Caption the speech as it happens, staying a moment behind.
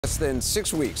Less than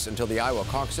 6 weeks until the Iowa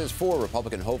caucuses, 4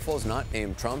 Republican hopefuls not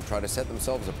named Trump try to set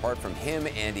themselves apart from him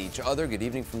and each other. Good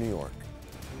evening from New York.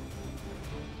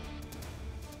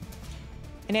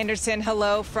 And Anderson,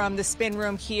 hello from the spin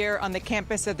room here on the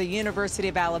campus of the University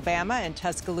of Alabama in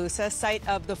Tuscaloosa, site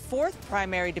of the 4th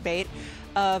primary debate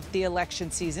of the election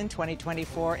season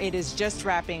 2024. It is just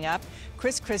wrapping up.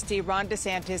 Christie, Ron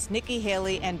DeSantis, Nikki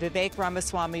Haley, and Vivek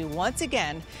Ramaswamy. Once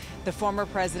again, the former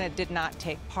president did not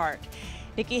take part.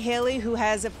 Nikki Haley, who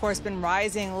has, of course, been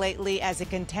rising lately as a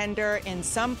contender in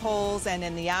some polls and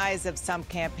in the eyes of some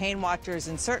campaign watchers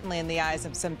and certainly in the eyes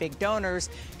of some big donors,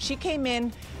 she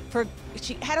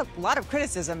had a lot of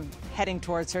criticism heading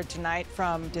towards her tonight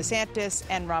from DeSantis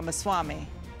and Ramaswamy.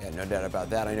 Yeah, no doubt about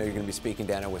that. I know you're going to be speaking,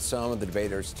 Dana, with some of the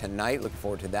debaters tonight. Looking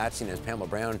forward to that. Seeing as Pamela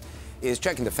Brown is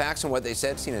checking the facts on what they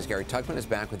said. Seeing as Gary Tuchman is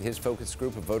back with his focus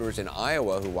group of voters in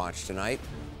Iowa who watched tonight.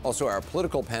 Also, our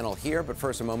political panel here. But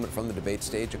first, a moment from the debate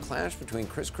stage. A clash between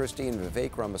Christie and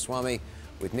Vivek Ramaswamy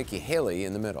with Nikki Haley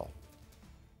in the middle.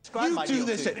 You do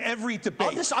this at every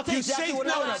debate. I'll tell you exactly what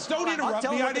it is. Don't interrupt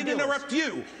me. I didn't interrupt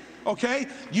you. Okay?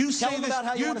 You say this.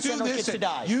 You do this.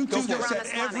 You do this at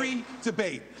every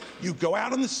debate. You go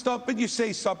out on the stump and you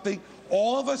say something.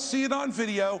 All of us see it on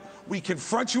video. We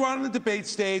confront you out on the debate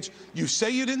stage. You say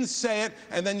you didn't say it,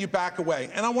 and then you back away.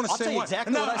 And I want to say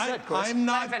exactly what I said, Chris. I'm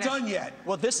not done yet.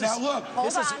 Well, this is now look.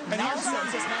 This is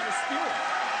nonsense. This man is spewing.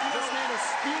 This man is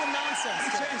spewing nonsense. Let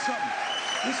me tell you something.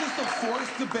 This is the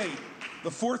 4th debate. The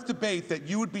 4th debate that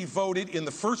you would be voted in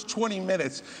the first 20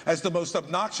 minutes as the most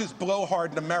obnoxious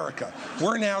blowhard in America.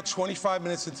 We're now 25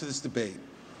 minutes into this debate.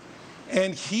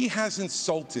 And he has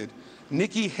insulted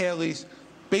Nikki Haley's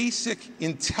basic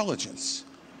intelligence.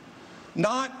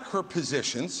 Not her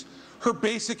positions, her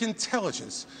basic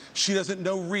intelligence. She doesn't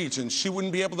know regions. She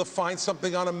wouldn't be able to find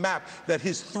something on a map that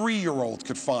his 3-year-old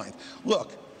could find.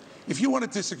 Look, if you want to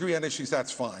disagree on issues,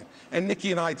 that's fine. And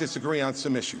Nikki and I disagree on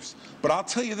some issues. But I'll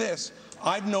tell you this,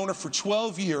 I've known her for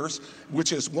 12 years,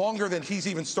 which is longer than he's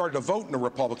even started to vote in a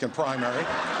Republican primary.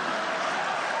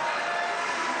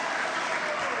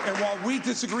 And while we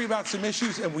disagree about some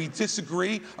issues and we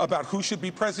disagree about who should be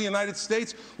president of the United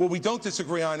States, what we don't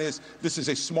disagree on is this is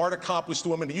a smart, accomplished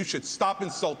woman, and you should stop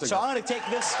insulting her. So I'm going to take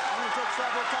this. I'm going to take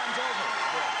several times over.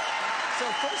 So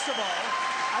first of all,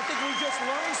 I think we just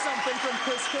learned something from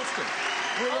Christie.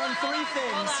 We learned 3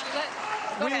 things.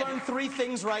 We learned 3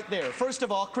 things right there. First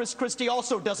of all, Christie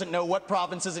also doesn't know what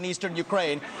provinces in eastern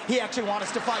Ukraine he actually wants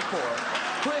us to fight for.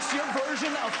 Chris, your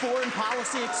version of foreign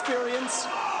policy experience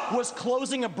was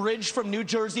closing a bridge from New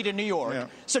Jersey to New York. Yeah.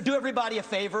 So do everybody a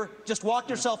favor, just walk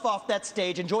yourself off that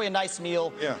stage, enjoy a nice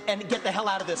meal, and get the hell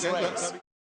out of this race.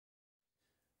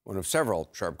 One of several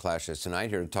sharp clashes tonight.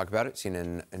 Here to talk about it,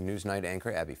 CNN Newsnight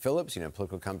anchor Abby Phillips, CNN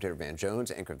political commentator Van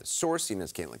Jones, anchor of The Source,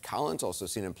 CNN's Caitlin Collins, also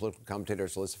CNN political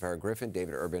commentators Alyssa Farah-Griffin,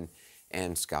 David Urban,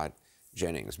 and Scott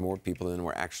Jennings. More people than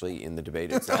were actually in the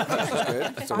debate itself, which is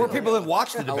good. So more people have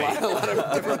watched the debate. A lot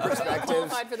of different perspectives.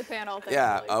 Qualified for the panel. Thankfully.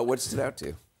 Yeah, what stood out to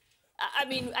you? I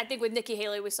mean, I think with Nikki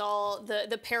Haley, we saw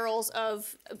the perils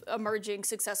of emerging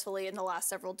successfully in the last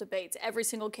several debates. Every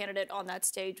single candidate on that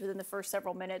stage within the first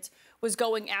several minutes was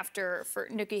going after for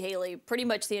Nikki Haley pretty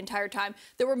much the entire time.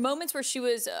 There were moments where she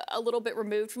was a little bit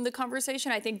removed from the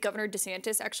conversation. I think Governor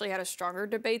DeSantis actually had a stronger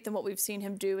debate than what we've seen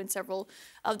him do in several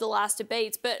of the last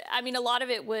debates. But, I mean, a lot of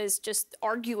it was just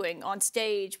arguing on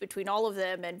stage between all of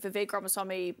them and Vivek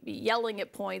Ramaswamy yelling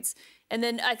at points. And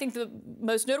then I think the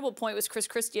most notable point was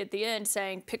Christie at the end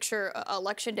saying, picture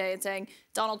Election Day, and saying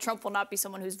Donald Trump will not be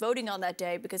someone who's voting on that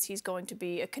day because he's going to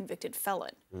be a convicted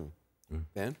felon.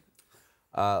 Ben?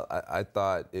 I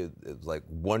thought it was like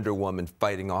Wonder Woman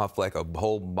fighting off like a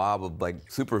whole mob of like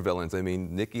supervillains. I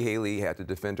mean, Nikki Haley had to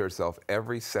defend herself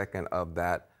every second of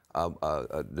that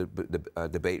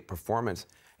debate performance.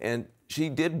 And she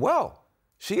did well.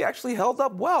 She actually held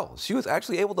up well. She was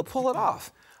actually able to pull it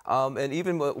off. And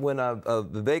even when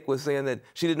Vivek was saying that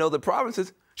she didn't know the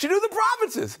provinces, she knew the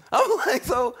provinces. I'm like,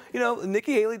 so, you know,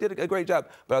 Nikki Haley did a great job.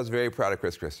 But I was very proud of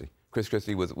Christie.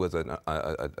 Christie was a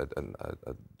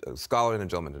scholar and a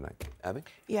gentleman tonight. Abby?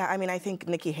 Yeah, I mean, I think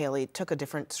Nikki Haley took a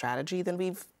different strategy than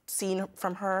we've seen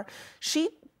from her. She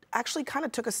actually kind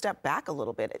of took a step back a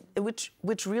little bit,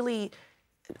 which really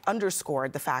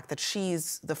underscored the fact that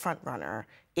she's the front runner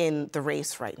in the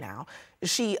race right now.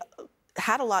 She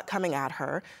had a lot coming at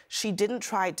her. She didn't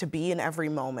try to be in every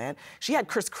moment. She had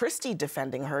Christie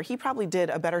defending her. He probably did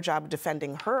a better job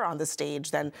defending her on the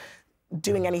stage than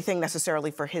doing anything necessarily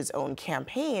for his own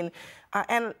campaign.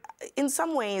 And in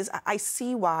some ways, I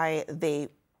see why they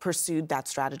pursued that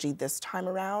strategy this time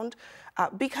around,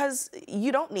 because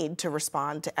you don't need to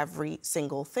respond to every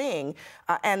single thing.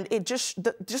 And it just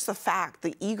the fact,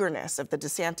 the eagerness of the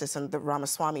DeSantis and the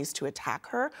Ramaswamys to attack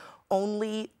her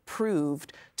only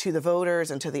proved to the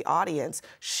voters and to the audience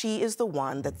she is the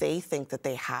one that they think that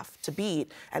they have to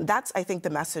beat. And that's, I think, the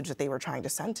message that they were trying to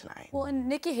send tonight. Well, and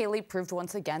Nikki Haley proved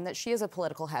once again that she is a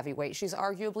political heavyweight. She's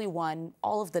arguably won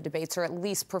all of the debates, or at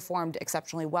least performed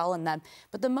exceptionally well in them.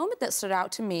 But the moment that stood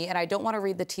out to me, and I don't want to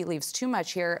read the tea leaves too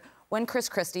much here, when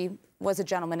Christie was a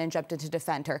gentleman and jumped in to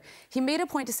defend her. He made a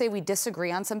point to say we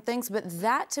disagree on some things, but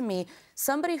that, to me,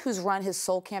 somebody who's run his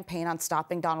sole campaign on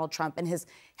stopping Donald Trump and has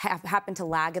happened to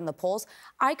lag in the polls,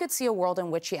 I could see a world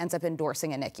in which he ends up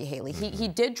endorsing a Nikki Haley. He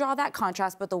did draw that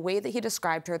contrast, but the way that he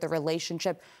described her, the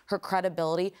relationship, her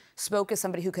credibility, spoke as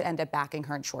somebody who could end up backing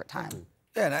her in short time.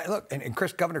 Yeah, and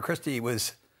Governor Christie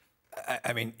was,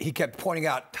 I mean, he kept pointing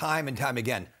out time and time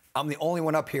again, I'm the only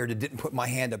one up here that didn't put my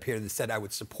hand up here that said I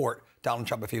would support Donald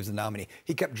Trump if he was the nominee.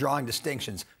 He kept drawing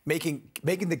distinctions, making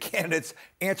the candidates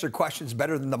answer questions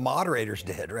better than the moderators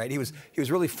did, right? He was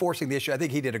really forcing the issue. I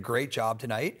think he did a great job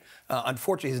tonight.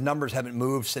 Unfortunately, his numbers haven't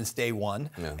moved since day one.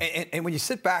 Yeah. And when you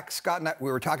sit back, Scott and I,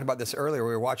 we were talking about this earlier,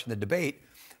 we were watching the debate.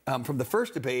 From the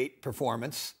first debate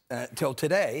performance till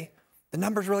today, the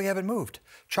numbers really haven't moved.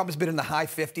 Trump has been in the high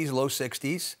 50s, low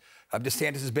 60s.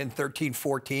 DeSantis has been 13,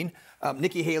 14.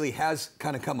 Nikki Haley has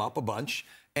kind of come up a bunch,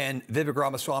 and Vivek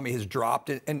Ramaswamy has dropped,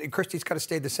 and Christie's kind of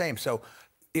stayed the same. So,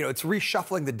 you know, it's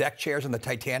reshuffling the deck chairs on the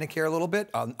Titanic here a little bit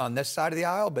on this side of the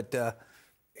aisle. But,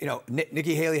 you know,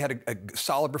 Nikki Haley had a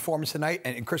solid performance tonight,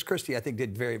 and Christie, I think,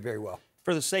 did very, very well.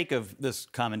 For the sake of this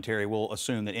commentary, we'll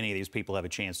assume that any of these people have a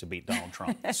chance to beat Donald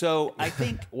Trump. So I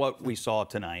think what we saw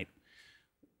tonight,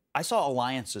 I saw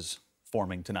alliances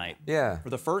forming tonight. Yeah. For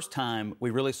the first time,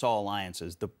 we really saw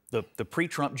alliances. The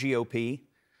pre-Trump GOP,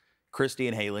 Christie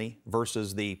and Haley,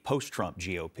 versus the post-Trump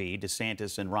GOP,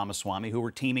 DeSantis and Ramaswamy, who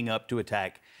were teaming up to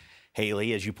attack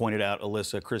Haley. As you pointed out,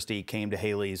 Alyssa, Christie came to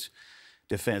Haley's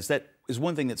defense. That is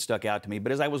one thing that stuck out to me.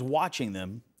 But as I was watching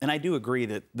them, and I do agree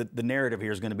that the narrative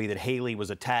here is going to be that Haley was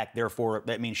attacked, therefore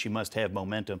that means she must have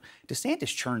momentum.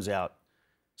 DeSantis churns out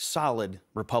solid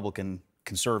Republican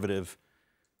conservative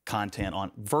content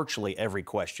on virtually every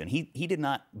question. He did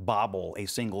not bobble a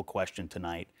single question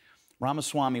tonight.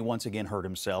 Ramaswamy once again hurt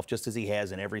himself, just as he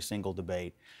has in every single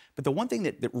debate. But the one thing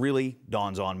that really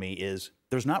dawns on me is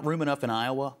there's not room enough in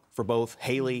Iowa for both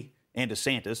Haley and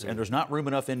DeSantis, and there's not room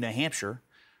enough in New Hampshire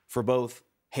for both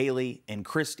Haley and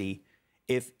Christie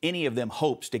if any of them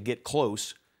hopes to get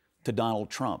close to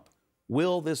Donald Trump.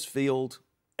 Will this field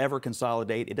ever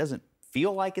consolidate? It doesn't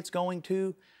feel like it's going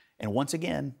to. And once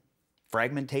again,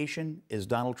 fragmentation is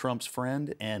Donald Trump's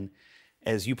friend. And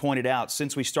as you pointed out,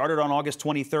 since we started on August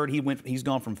 23rd, he's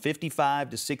gone from 55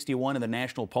 to 61 in the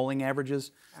national polling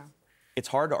averages. Wow. It's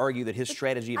hard to argue that his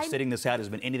strategy of sitting this out has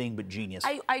been anything but genius.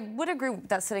 I would agree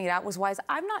that sitting it out was wise.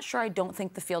 I'm not sure. I don't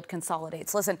think the field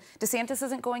consolidates. Listen, DeSantis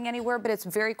isn't going anywhere, but it's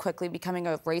very quickly becoming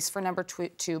a race for number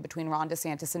two between Ron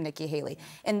DeSantis and Nikki Haley.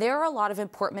 And there are a lot of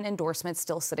important endorsements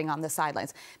still sitting on the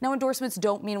sidelines. Now, endorsements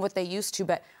don't mean what they used to,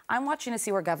 but I'm watching to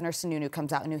see where Governor Sununu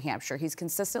comes out in New Hampshire. He's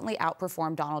consistently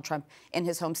outperformed Donald Trump in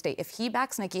his home state. If he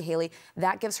backs Nikki Haley,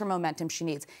 that gives her momentum she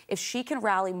needs. If she can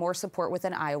rally more support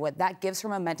within Iowa, that gives her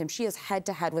momentum. She is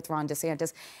head-to-head with Ron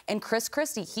DeSantis. And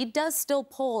Christie, he does still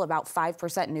poll about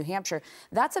 5% in New Hampshire.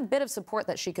 That's a bit of support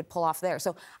that she could pull off there.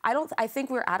 So I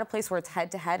think we're at a place where it's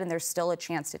head-to-head, and there's still a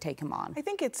chance to take him on. I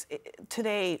think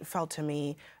today felt to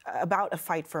me about a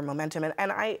fight for momentum.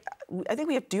 And I think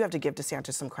we do have to give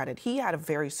DeSantis some credit. He had a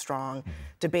very strong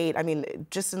debate. I mean,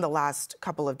 just in the last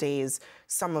couple of days,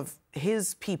 some of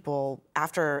his people,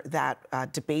 after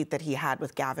that debate that he had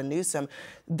with Gavin Newsom,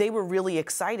 they were really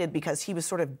excited because he was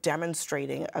sort of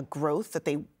demonstrating a growth that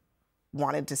they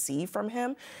wanted to see from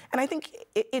him. And I think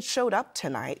it showed up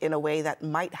tonight in a way that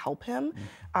might help him.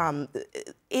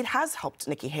 It has helped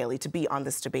Nikki Haley to be on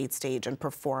this debate stage and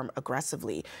perform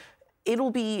aggressively.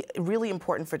 It'll be really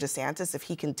important for DeSantis if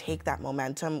he can take that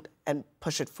momentum and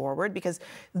push it forward, because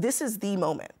this is the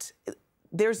moment.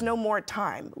 There's no more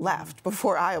time left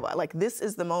before Iowa. Like, this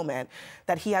is the moment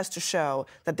that he has to show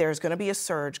that there's going to be a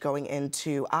surge going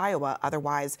into Iowa.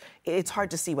 Otherwise, it's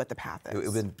hard to see what the path is. It would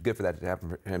have been good for that to happen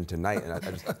for him tonight, and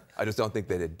I just don't think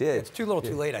that it did. It's too little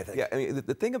too late, I think. Yeah, I mean,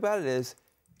 the thing about it is,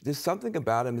 there's something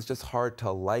about him that's just hard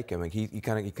to like him. Like, he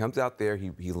comes out there,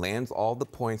 he lands all the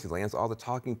points, he lands all the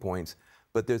talking points,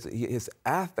 but there's his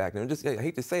affect, and I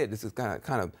hate to say it, this is kind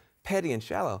of petty and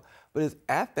shallow, but his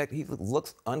affect, he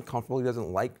looks uncomfortable, he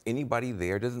doesn't like anybody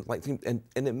there, and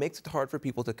it makes it hard for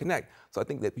people to connect. So I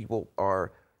think that people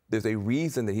are There's a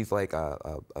reason that he's like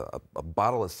a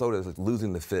bottle of soda that's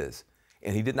losing the fizz.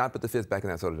 And he did not put the fizz back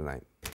in that soda tonight.